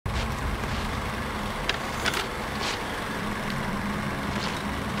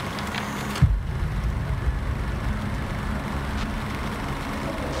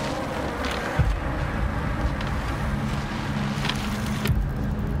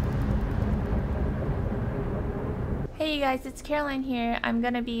Hey you guys, it's Caroline here. I'm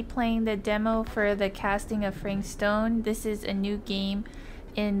gonna be playing the demo for the casting of Frank Stone. This is a new game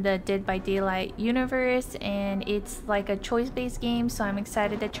in the Dead by Daylight universe, and it's like a choice-based game, so I'm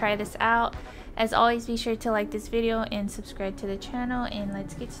excited to try this out. As always, be sure to like this video and subscribe to the channel, and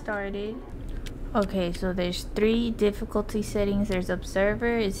let's get started. Okay, so there's 3 difficulty settings. There's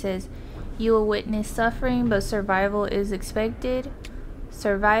Observer. It says you will witness suffering, but survival is expected.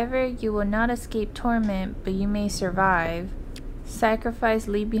 Survivor, you will not escape torment, but you may survive. Sacrifice,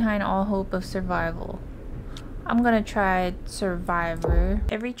 leave behind all hope of survival. I'm gonna try Survivor.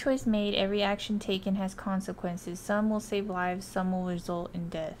 Every choice made, every action taken has consequences. Some will save lives, some will result in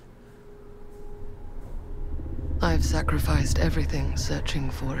death. I've sacrificed everything searching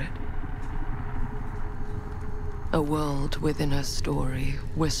for it. A world within a story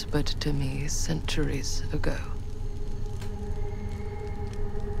whispered to me centuries ago.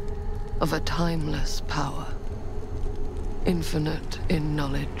 Of a timeless power, infinite in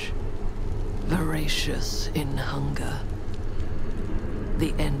knowledge, voracious in hunger.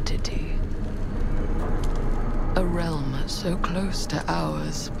 The entity. A realm so close to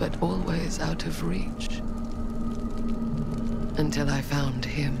ours, but always out of reach. Until I found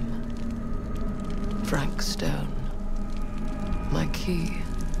him. Frank Stone. My key.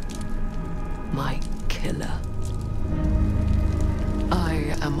 My killer.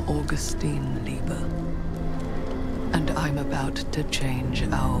 I am Augustine Lieber, and I'm about to change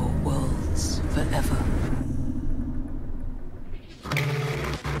our worlds forever.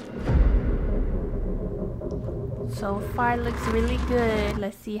 So far it looks really good.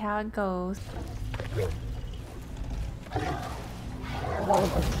 Let's see how it goes.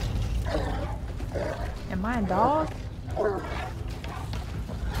 Am I a dog?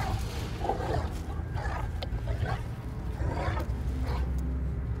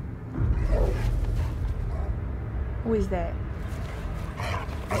 Who is that?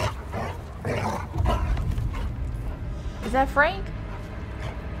 Is that Frank?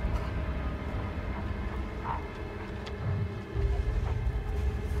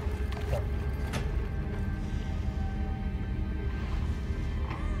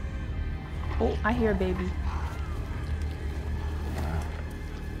 Oh, I hear a baby.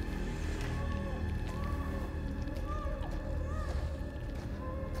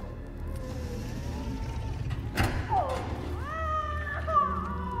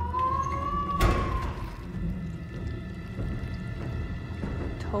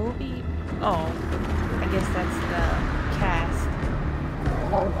 Toby? Oh, I guess that's the cast.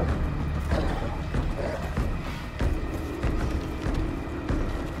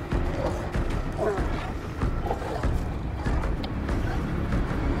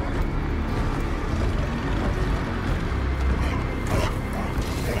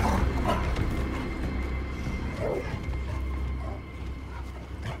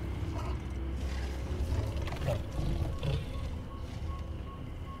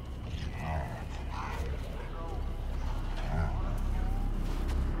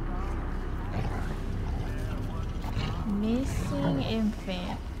 Missing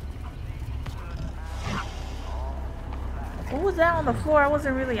infant. What was that on the floor? I was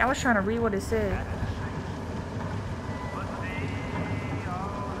trying to read what it said.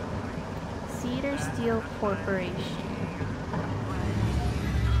 Cedar Steel Corporation.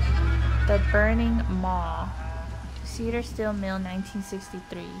 The Burning Maw. Cedar Steel Mill,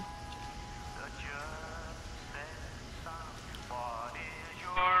 1963.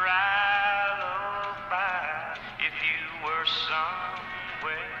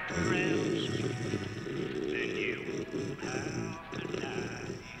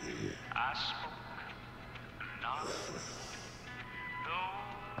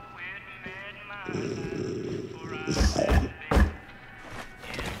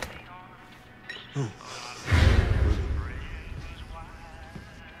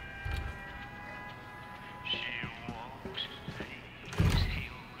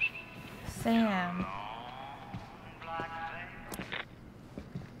 Sam.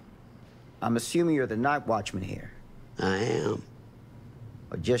 I'm assuming you're the night watchman here. I am.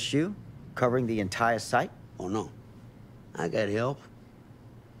 Or just you? Covering the entire site? Oh, no. I got help.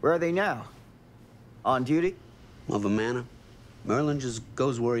 Where are they now? On duty? Of a manner. Merlin just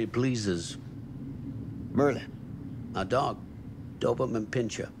goes where he pleases. Merlin? My dog. Doberman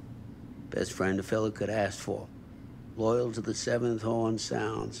Pinscher. Best friend a fella could ask for. Loyal to the 7th horn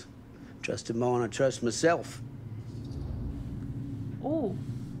sounds. Trust him more than I trust myself. Ooh.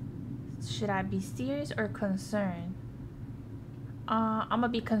 Should I be serious or concerned? I'm gonna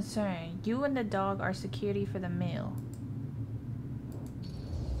be concerned. You and the dog are security for the mill.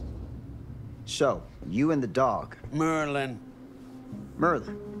 So, you and the dog. Merlin.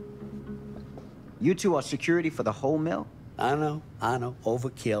 Merlin. You two are security for the whole mill? I know.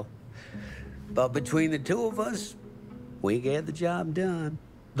 Overkill. But between the two of us, we get the job done.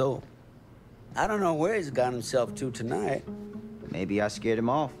 Though, I don't know where he's got himself to tonight. Maybe I scared him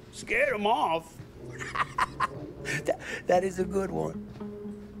off. Scared him off? that is a good one.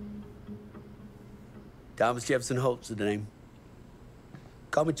 Thomas Jefferson Holt's the name.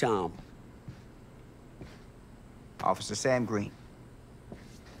 Call me Tom. Officer Sam Green.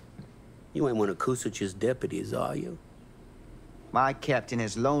 You ain't one of Kusich's deputies, are you? My captain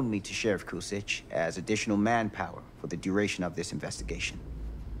has loaned me to Sheriff Kusich as additional manpower for the duration of this investigation.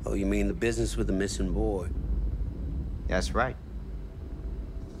 Oh, you mean the business with the missing boy? That's right.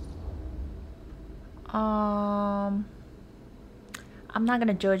 I'm not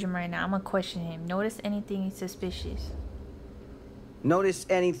gonna judge him right now. I'm gonna question him. Notice anything suspicious? Notice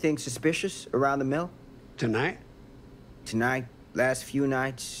anything suspicious around the mill? Tonight? Tonight, last few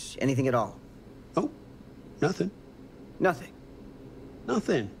nights, anything at all? Oh, nothing. Nothing.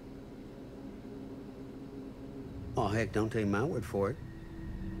 Nothing. Oh, heck, don't take my word for it.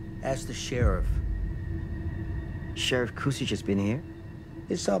 Ask the sheriff. Sheriff Kusich has been here?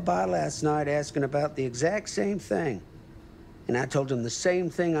 He saw by last night asking about the exact same thing. And I told him the same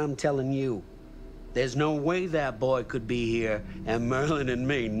thing I'm telling you. There's no way that boy could be here, and Merlin and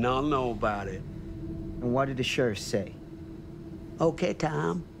me not know about it. And what did the sheriff say? Okay,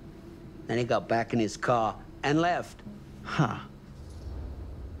 Tom. Then he got back in his car and left. Huh.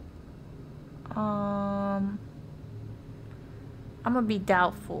 I'm gonna be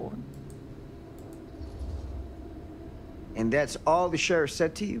doubtful. And that's all the sheriff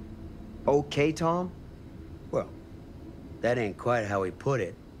said to you? Okay, Tom? Well, that ain't quite how he put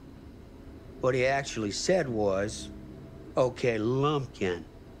it. What he actually said was, okay, Lumpkin.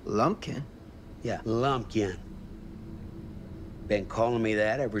 Lumpkin? Yeah, Lumpkin. Been calling me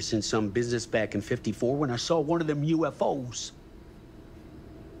that ever since some business back in '54 when I saw one of them UFOs.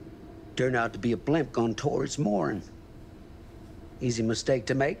 Turned out to be a blimp gone towards mooring. Easy mistake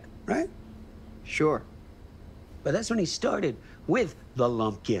to make, right? Sure. But that's when he started with the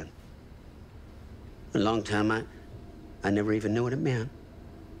Lumpkin. A long time I never even knew what it meant.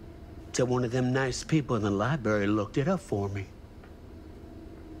 Till one of them nice people in the library looked it up for me.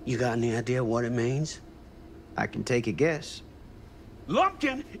 You got any idea what it means? I can take a guess.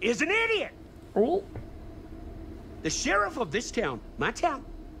 Lumpkin is an idiot! Oh. The sheriff of this town, my town,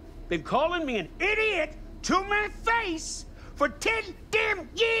 been calling me an idiot to my face for 10 damn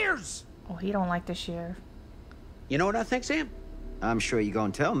years! Oh, he don't like the sheriff. You know what I think, Sam? I'm sure you're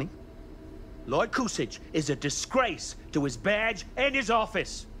gonna tell me. Lloyd Kusich is a disgrace to his badge and his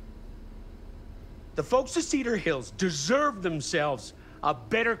office. The folks of Cedar Hills deserve themselves a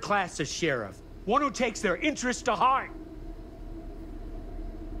better class of sheriff, one who takes their interests to heart.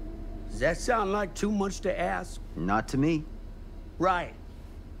 Does that sound like too much to ask? Not to me. Right.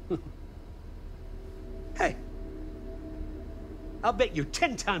 Hey, I'll bet you're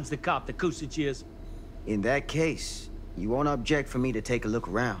 10 times the cop that Kusich is. In that case, you won't object for me to take a look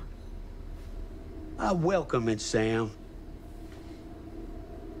around. I welcome it, Sam.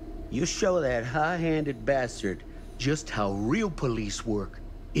 You show that high-handed bastard just how real police work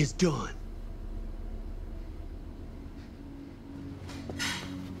is done.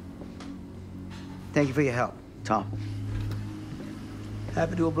 Thank you for your help, Tom.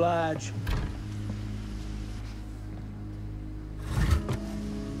 Happy to oblige.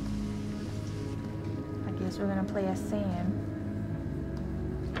 I guess we're gonna play as Sam.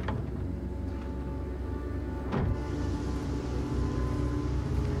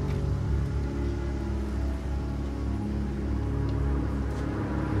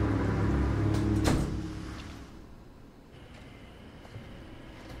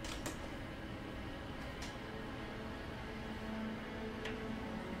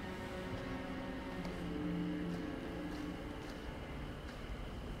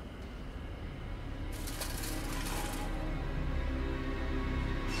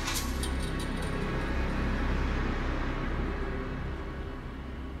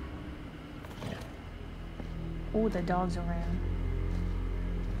 Oh, the dog's around.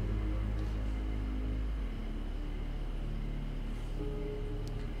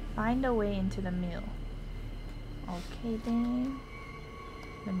 Find a way into the mill. Okay then.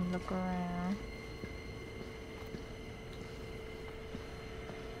 Let me look around.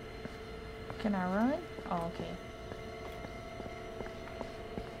 Can I run? Oh, okay.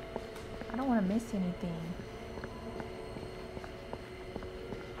 I don't want to miss anything.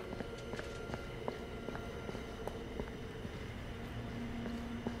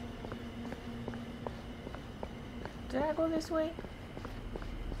 Did I go this way?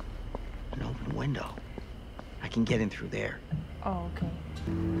 An open window. I can get in through there. Oh, okay.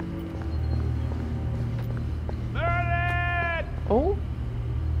 Merlin! Oh?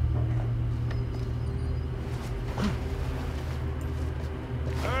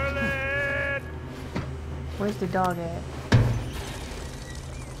 Merlin! Where's the dog at?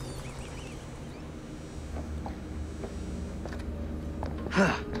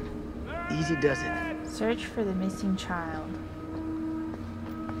 Easy does it. Search for the missing child.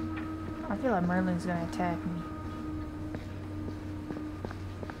 I feel like Merlin's gonna attack me.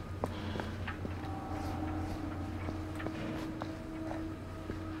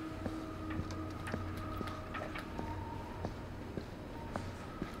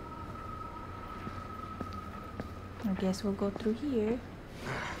 I guess we'll go through here.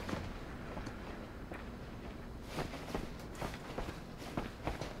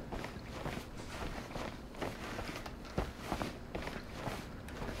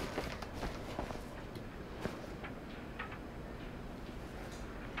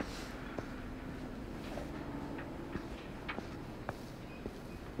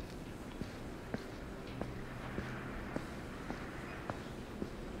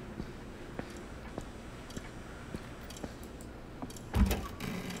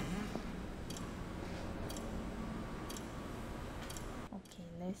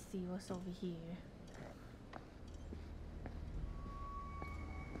 Let's see what's over here.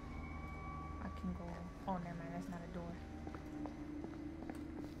 I can go. Oh, never mind. That's not a door.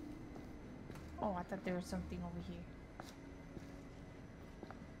 Oh, I thought there was something over here.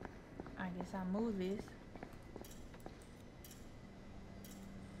 I guess I'll move this.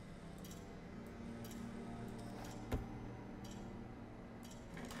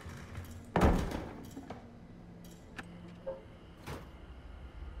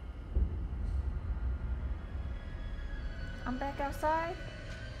 I'm back outside?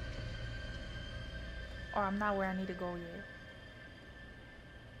 Or I'm not where I need to go yet.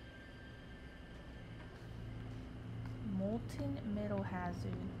 Molten metal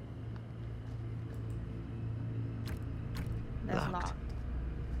hazard. That's locked.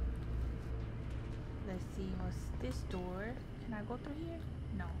 Let's see, what's this door? Can I go through here?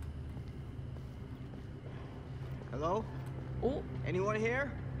 No. Hello? Oh, Anyone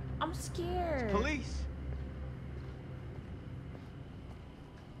here? I'm scared. Police!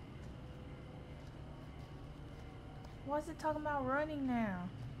 Why is it talking about running now?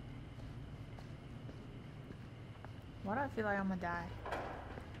 Why do I feel like I'm gonna die?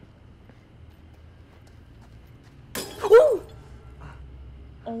 Ooh!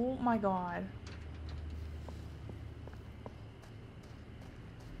 Oh my god.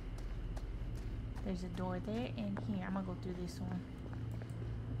 There's a door there and here. I'm gonna go through this one.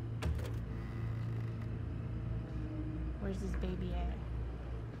 Where's this baby at?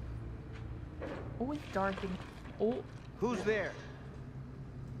 Oh, it's dark in here. Oh. Who's there?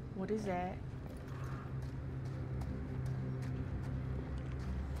 What is that?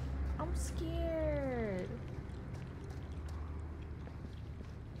 I'm scared.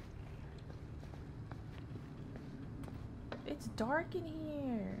 It's dark in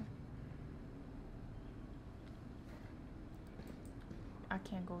here. I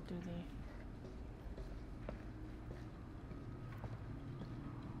can't go through there.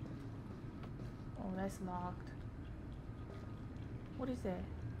 Oh, that's locked. What is that?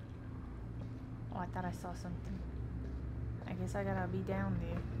 Oh, I thought I saw something. I guess I gotta be down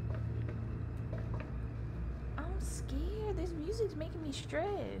there. I'm scared. This music's making me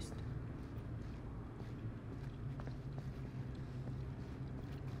stressed.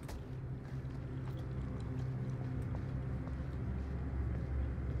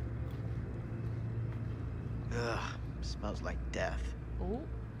 Ugh, smells like death. Oh.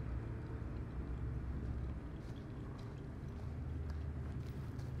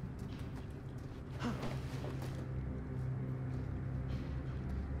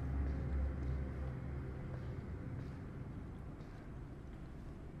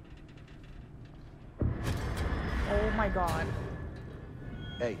 Oh my god.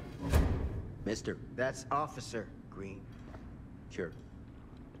 Hey, mister. That's Officer Green. Sure.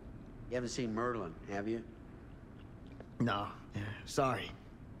 You haven't seen Merlin, have you? No, sorry.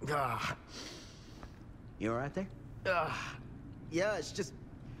 Ugh. You all right there? Ugh. Yeah, it's just...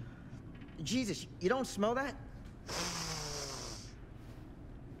 Jesus, you don't smell that?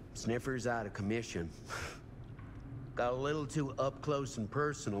 Sniffer's out of commission. Got a little too up close and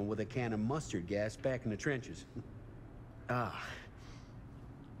personal with a can of mustard gas back in the trenches. Ah.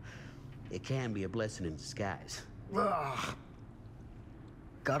 It can be a blessing in disguise. Ugh.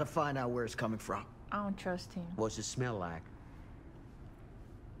 Gotta find out where it's coming from. I don't trust him. What's it smell like?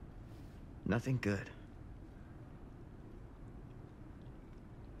 Nothing good.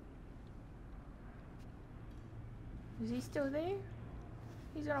 Is he still there?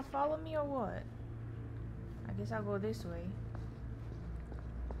 He's gonna follow me or what? I guess I'll go this way.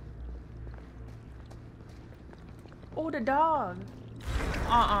 Oh, the dog.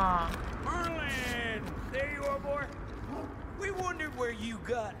 Merlin! There you are, boy. We wondered where you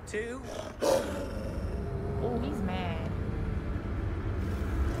got to. Oh, he's mad.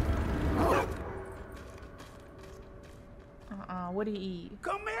 What do you eat?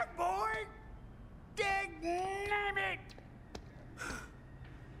 Come here, boy! Dang it!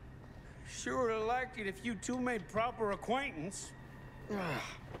 Sure would have liked it if you two made proper acquaintance.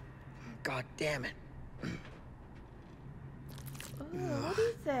 God damn it. Oh, what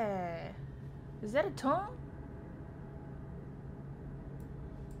is that? Is that a tongue?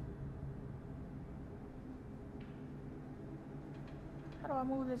 How do I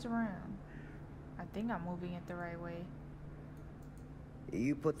move this around? I think I'm moving it the right way.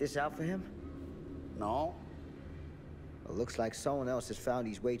 You put this out for him? No. It looks like someone else has found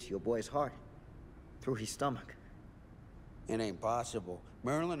his way to your boy's heart. Through his stomach. It ain't possible.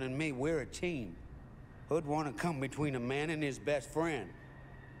 Merlin and me, we're a team. Who'd want to come between a man and his best friend?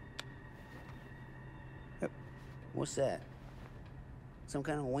 What's that? Some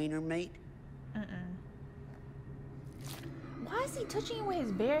kind of wiener meat? Why is he touching you with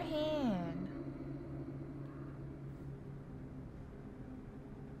his bare hand?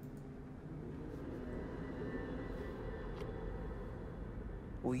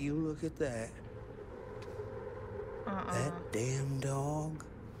 Will you look at that? That damn dog.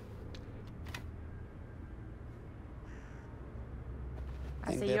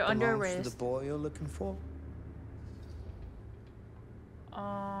 I say Think you're that under belongs to arrest. the boy you're looking for?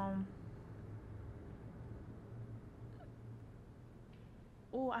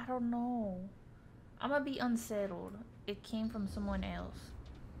 Oh, I don't know. I'm gonna be unsettled. It came from someone else.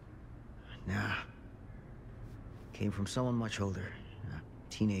 Nah. Came from someone much older. A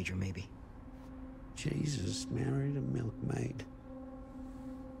teenager, maybe. Jesus, married a milkmaid.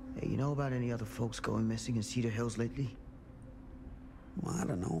 Hey, you know about any other folks going missing in Cedar Hills lately? Well, I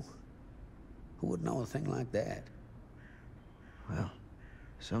don't know. Who would know a thing like that? Well,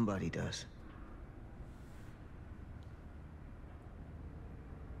 somebody does.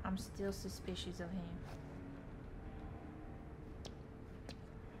 I'm still suspicious of him.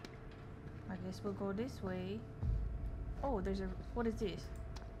 I guess we'll go this way. Oh, there's a... What is this?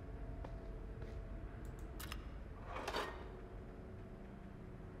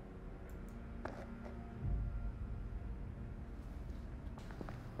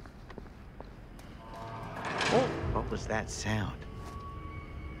 Oh, what was that sound?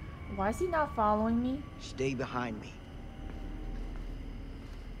 Why is he not following me? Stay behind me.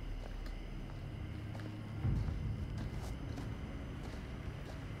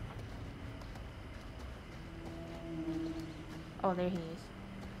 Oh, there he is.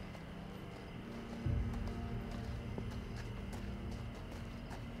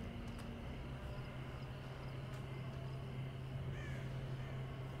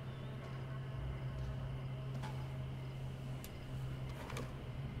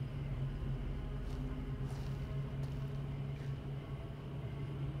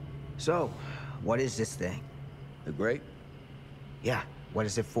 So, what is this thing? The grape? Yeah, what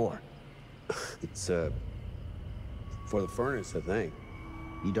is it for? It's, for the furnace, I think.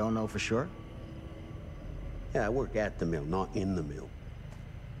 You don't know for sure? Yeah, I work at the mill, not in the mill.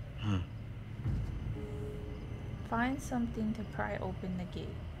 Find something to pry open the gate.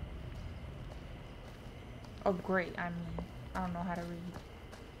 Oh, great. I mean, I don't know how to read.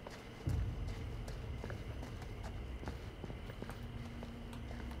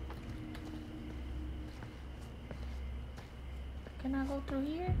 Can I go through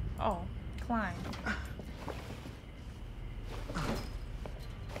here? Oh, climb.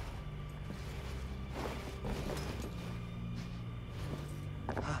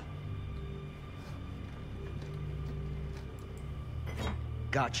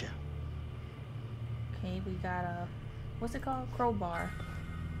 Gotcha. Okay, we got a... What's it called? Crowbar.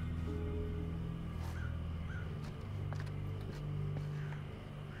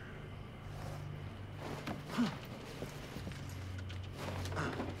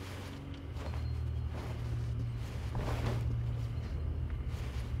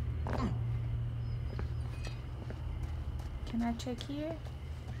 Can I check here?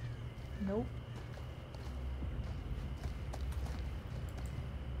 Nope.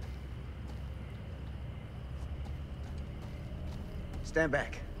 Stand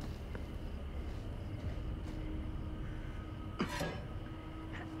back.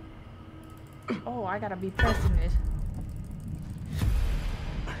 Oh, I gotta be pressing this.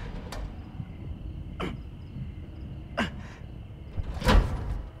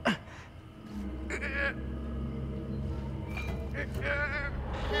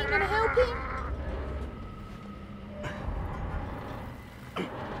 He ain't gonna help him?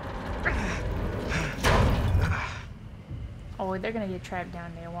 Oh, they're gonna get trapped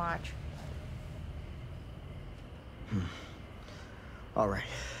down there, watch. All right.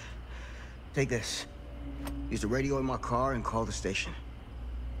 Take this. Use the radio in my car and call the station.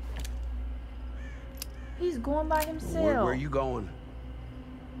 He's going by himself. Where are you going?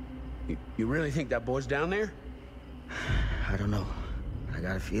 You really think that boy's down there? I don't know. I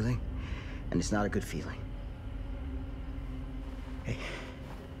got a feeling, and it's not a good feeling. Hey.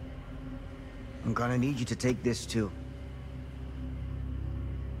 I'm gonna need you to take this too.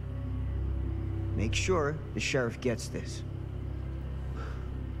 Make sure the sheriff gets this.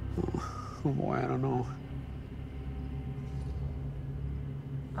 Oh boy, I don't know.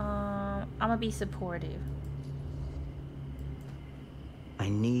 I'm gonna be supportive. I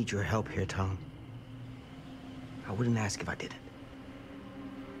need your help here, Tom. I wouldn't ask if I didn't.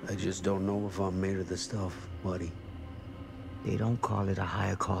 I just don't know if I'm made of this stuff, buddy. They don't call it a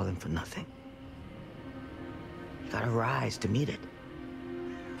higher calling for nothing. You gotta rise to meet it.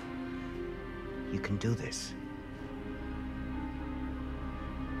 You can do this.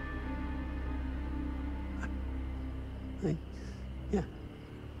 Yeah.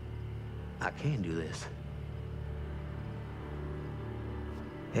 I can do this.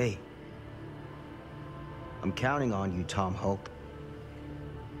 Hey. I'm counting on you, Tom Hope.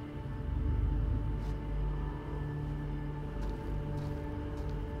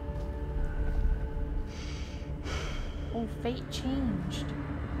 Oh, fate changed.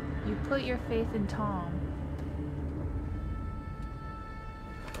 You put your faith in Tom.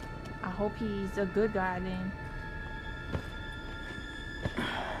 I hope he's a good guy then.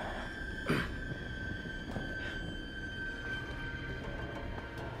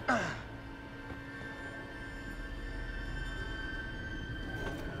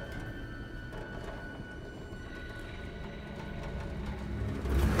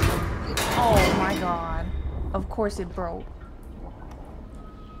 Oh my god. Of course it broke.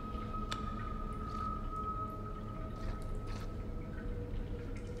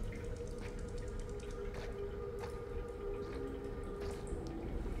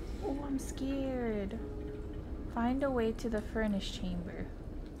 Oh, I'm scared. Find a way to the furnace chamber.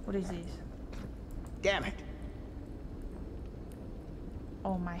 What is this? Damn it.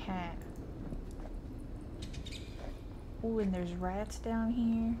 Oh, my hat. Oh, and there's rats down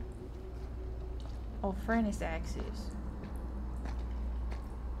here. Oh, furnace axes.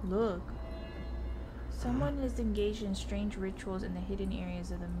 Look. Someone is engaged in strange rituals in the hidden areas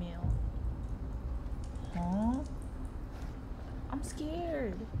of the mill. Huh? I'm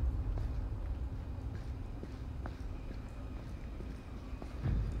scared.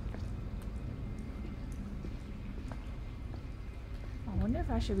 I wonder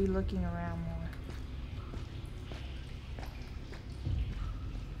if I should be looking around more.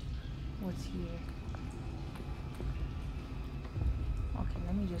 What's here? Okay,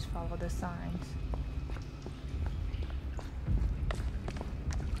 let me just follow the signs.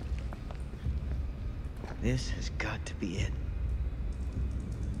 This has got to be it.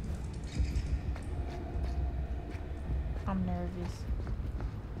 I'm nervous.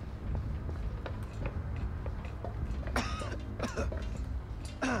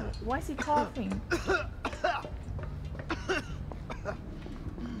 Why is he coughing?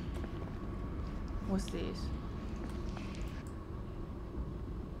 What's this?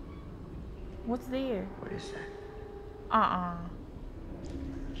 What's there? What is that?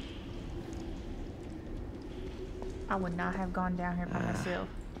 I would not have gone down here by myself.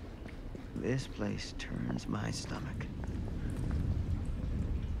 This place turns my stomach.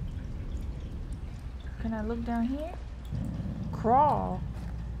 Can I look down here? Crawl.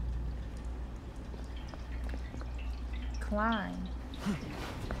 Climb.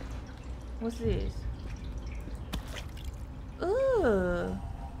 What's this? Ugh.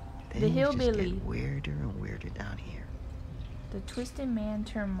 The hillbilly. Just get weirder and weirder down here. The twisted man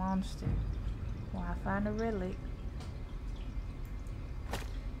turned monster. Well, I find a relic.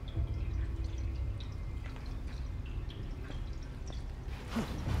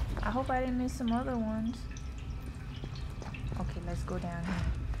 I hope I didn't miss some other ones. Okay, let's go down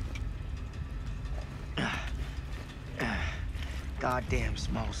here. Goddamn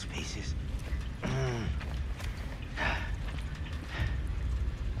small spaces.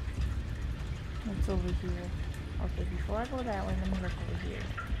 What's over here? Okay, before I go that way, let me look over here.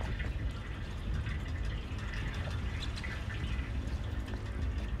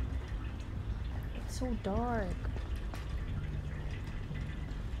 so dark.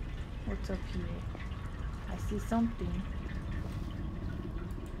 What's up here? I see something.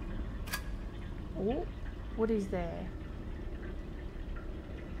 Oh, what is that?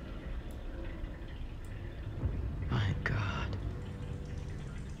 My God.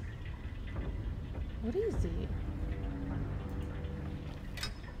 What is it?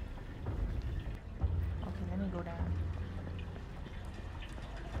 Okay, let me go down.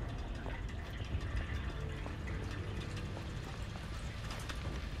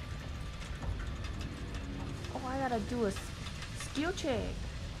 Oh, I gotta do a skill check.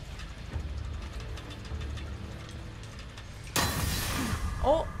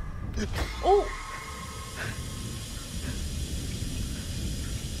 Oh! Oh!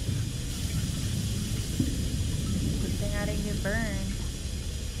 Good thing I didn't get burned.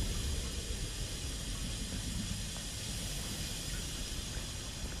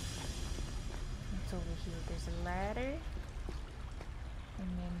 What's over here? There's a ladder. And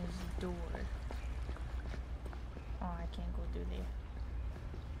then there's a door. Oh, I can't go through there.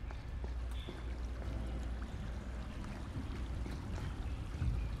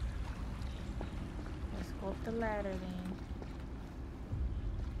 Let's go up the ladder then.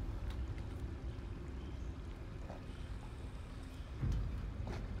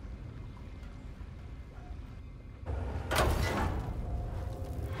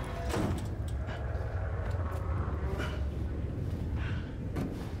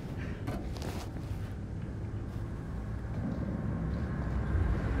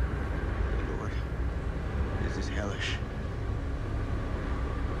 Lord, this is hellish.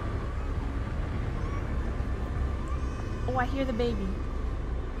 Oh, I hear the baby.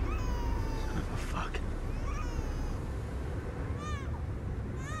 Son of a fuck.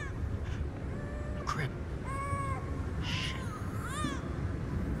 Crap. Shit.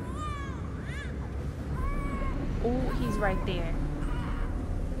 Oh, he's right there.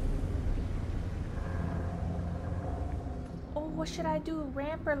 Oh, what should I do?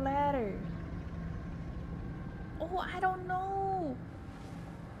 Ramp or ladder? Oh, I don't know.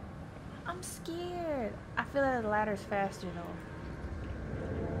 I'm scared. I feel like the ladder's faster though.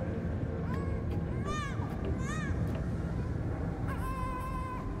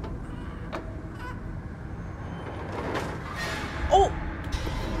 Oh!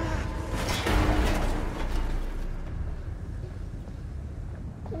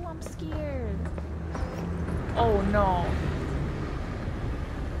 Oh, I'm scared. Oh no.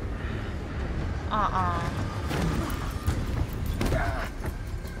 Uh-uh.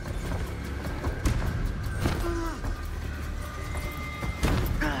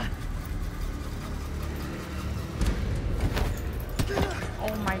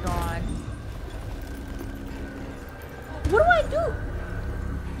 Oh my god. What do I do?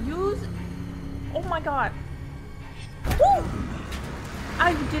 Use... Oh my god. Woo!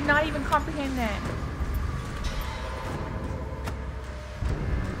 I did not even comprehend that.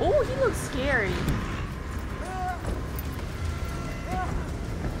 Oh, he looks scary.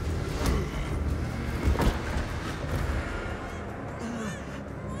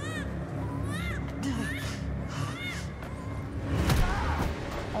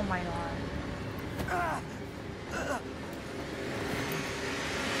 Oh my god.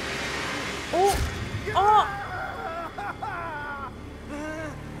 Oh! Oh!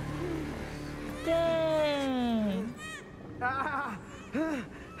 Dang!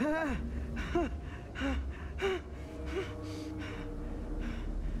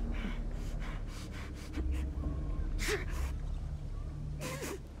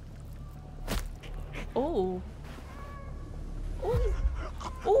 Oh! Oh!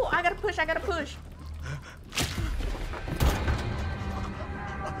 Oh! I gotta push! I gotta push!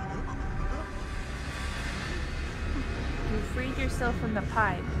 You freed yourself from the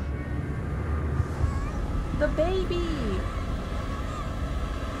pipe. The baby!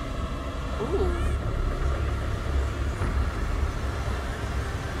 Ooh.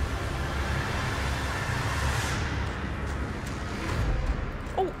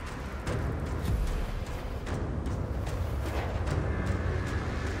 Oh!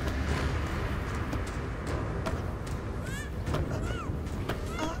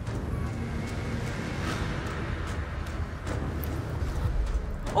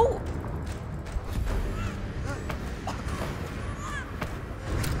 Oh!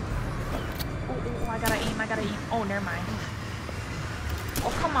 Oh, I gotta aim, I gotta aim. Oh, never mind.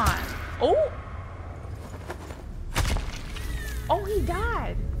 Oh, come on. Oh! Oh, he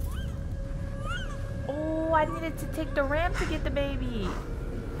died. Oh, I needed to take the ramp to get the baby.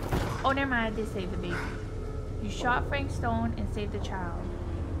 Oh, never mind, I did save the baby. You shot Frank Stone and saved the child.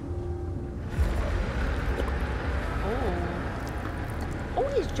 Oh,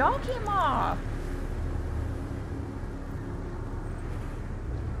 his jaw came off.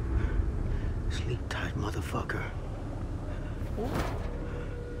 Sleep tight, motherfucker. Ooh.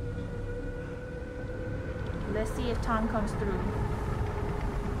 Let's see if Tom comes through.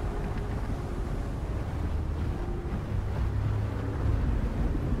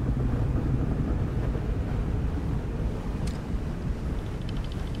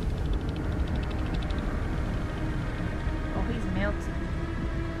 Oh, he's melting.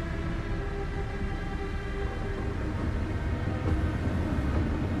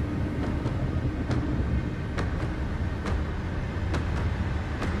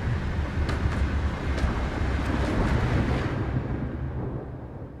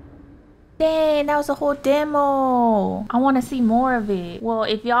 Dang, that was a whole demo. I want to see more of it. Well,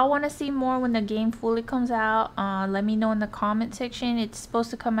 if y'all want to see more when the game fully comes out, let me know in the comment section. It's supposed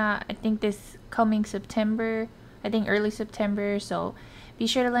to come out, I think, this coming September. I think early September. So be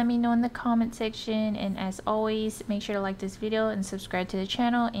sure to let me know in the comment section. And as always, make sure to like this video and subscribe to the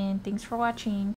channel. And thanks for watching.